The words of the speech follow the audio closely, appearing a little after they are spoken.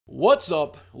What's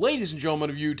up, ladies and gentlemen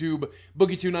of YouTube?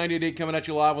 Boogie2988 coming at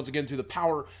you live once again through the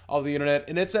power of the internet,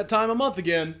 and it's that time of month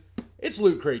again. It's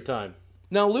Loot Crate time.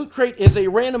 Now, Loot Crate is a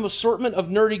random assortment of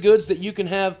nerdy goods that you can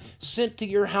have sent to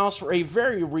your house for a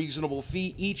very reasonable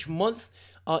fee each month.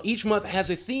 Each month has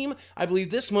a theme. I believe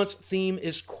this month's theme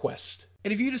is Quest.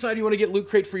 And if you decide you want to get Loot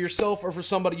Crate for yourself or for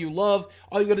somebody you love,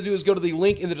 all you got to do is go to the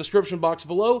link in the description box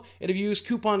below, and if you use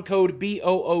coupon code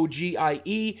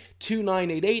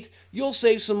BOOGIE2988, you'll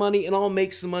save some money and I'll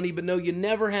make some money, but no, you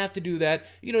never have to do that.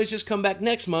 You know, it's just come back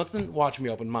next month and watch me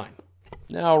open mine.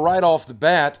 Now, right off the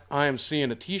bat, I am seeing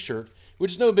a t-shirt,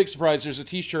 which is no big surprise. There's a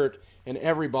t-shirt in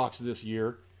every box this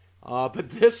year,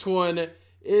 but this one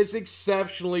is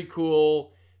exceptionally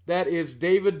cool. That is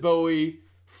David Bowie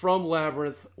from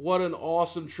Labrinth. What an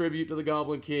awesome tribute to the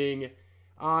Goblin King.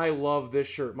 I love this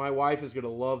shirt. My wife is going to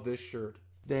love this shirt.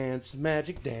 Dance,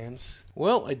 magic dance.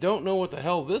 Well, I don't know what the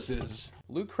hell this is.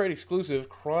 Loot Crate exclusive,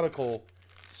 Chronicle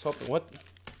something. What?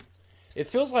 It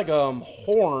feels like a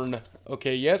horn.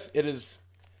 Okay, yes, it is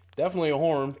definitely a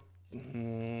horn.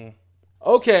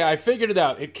 Okay, I figured it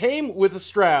out. It came with a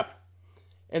strap,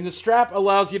 and the strap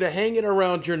allows you to hang it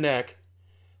around your neck,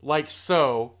 like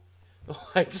so.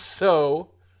 Like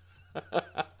so.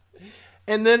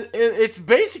 And then it's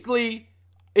basically,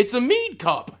 it's a mead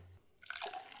cup.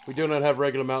 We do not have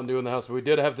regular Mountain Dew in the house, but we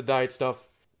did have the diet stuff.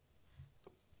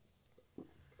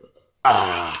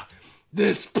 Ah,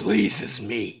 this pleases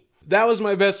me. That was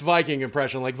my best Viking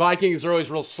impression. Like, Vikings are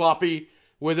always real sloppy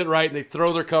with it, right? And they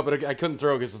throw their cup, but I couldn't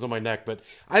throw it because it's on my neck. But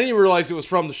I didn't even realize it was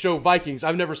from the show Vikings.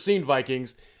 I've never seen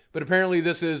Vikings, but apparently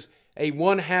this is a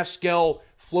 1/2 scale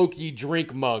Floki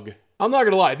drink mug. I'm not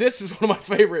gonna lie, this is one of my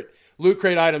favorite Loot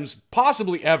Crate items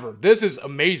possibly ever. This is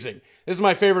amazing. This is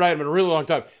my favorite item in a really long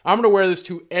time. I'm going to wear this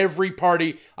to every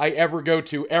party I ever go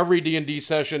to, every D&D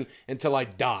session until I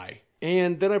die.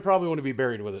 And then I probably want to be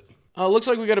buried with it. Looks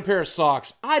like we got a pair of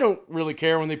socks. I don't really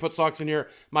care when they put socks in here.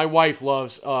 My wife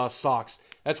loves socks.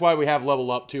 That's why we have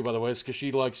Level Up too, by the way, because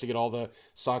she likes to get all the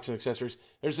socks and accessories.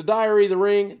 There's the diary, the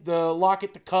ring, the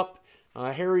locket, the cup,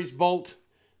 Harry's bolt,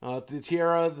 the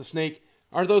tiara, the snake.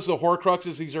 Aren't those the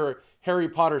Horcruxes? These are Harry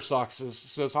Potter socks. So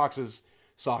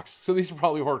these are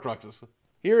probably Horcruxes.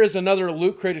 Here is another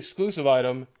Loot Crate exclusive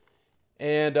item.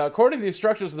 And according to the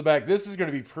instructions in the back, this is going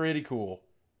to be pretty cool.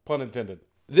 Pun intended.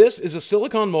 This is a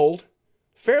silicone mold.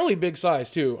 Fairly big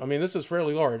size, too. I mean, this is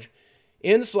fairly large.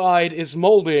 Inside is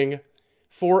molding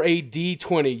for a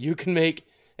D20. You can make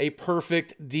a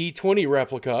perfect D20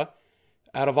 replica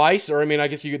out of ice. Or, I mean, I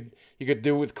guess you could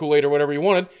do it with Kool-Aid or whatever you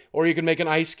wanted, or you could make an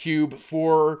ice cube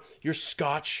for your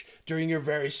scotch during your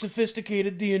very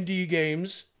sophisticated D&D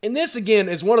games. And this, again,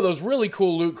 is one of those really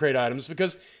cool Loot Crate items,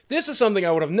 because this is something I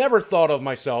would have never thought of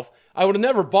myself. I would have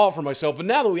never bought for myself, but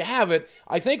now that we have it,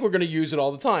 I think we're going to use it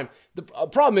all the time. The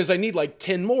problem is I need like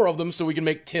 10 more of them so we can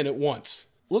make 10 at once.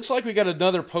 Looks like we got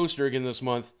another poster again this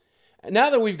month. Now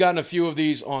that we've gotten a few of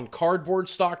these on cardboard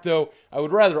stock, though, I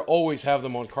would rather always have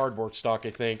them on cardboard stock,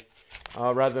 I think.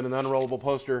 Rather than an unrollable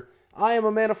poster. I am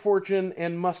a man of fortune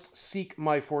and must seek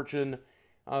my fortune.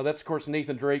 That's, of course,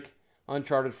 Nathan Drake,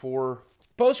 Uncharted 4.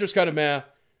 Poster's kind of meh,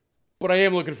 but I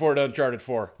am looking forward to Uncharted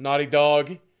 4. Naughty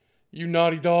dog. You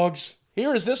naughty dogs.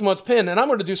 Here is this month's pin, and I'm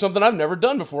going to do something I've never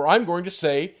done before. I'm going to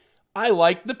say, I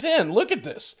like the pin. Look at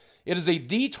this. It is a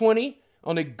D20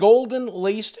 on a golden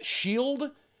laced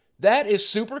shield. That is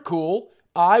super cool.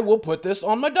 I will put this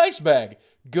on my dice bag.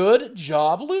 Good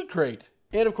job, Loot Crate.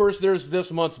 And, of course, there's this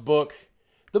month's book.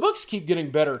 The books keep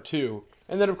getting better, too.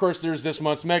 And then, of course, there's this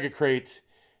month's Mega Crate.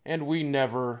 And we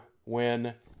never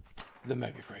win the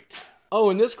Mega Crate. Oh,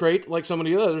 and this crate, like some of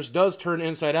the others, does turn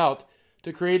inside out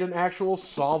to create an actual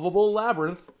solvable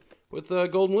labyrinth with a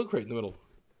golden Loot Crate in the middle.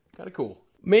 Kind of cool.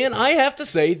 Man, I have to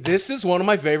say, this is one of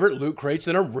my favorite Loot Crates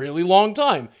in a really long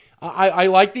time. I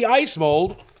like the ice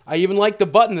mold. I even like the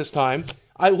button this time.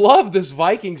 I love this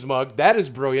Vikings mug. That is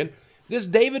brilliant. This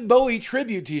David Bowie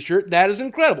tribute t-shirt, that is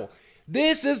incredible.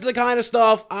 This is the kind of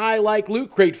stuff I like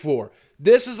Loot Crate for.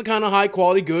 This is the kind of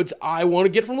high-quality goods I want to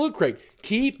get from Loot Crate.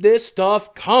 Keep this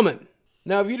stuff coming.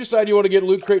 Now, if you decide you want to get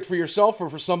Loot Crate for yourself or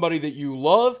for somebody that you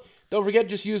love, don't forget,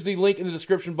 just use the link in the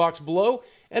description box below.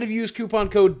 And if you use coupon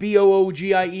code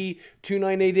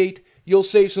BOOGIE2988, you'll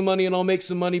save some money and I'll make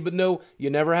some money. But no, you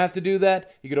never have to do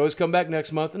that. You can always come back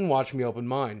next month and watch me open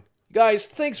mine. Guys,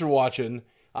 thanks for watching.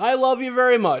 I love you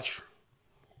very much.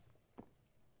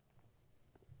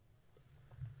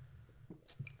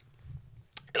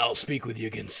 And I'll speak with you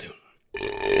again soon.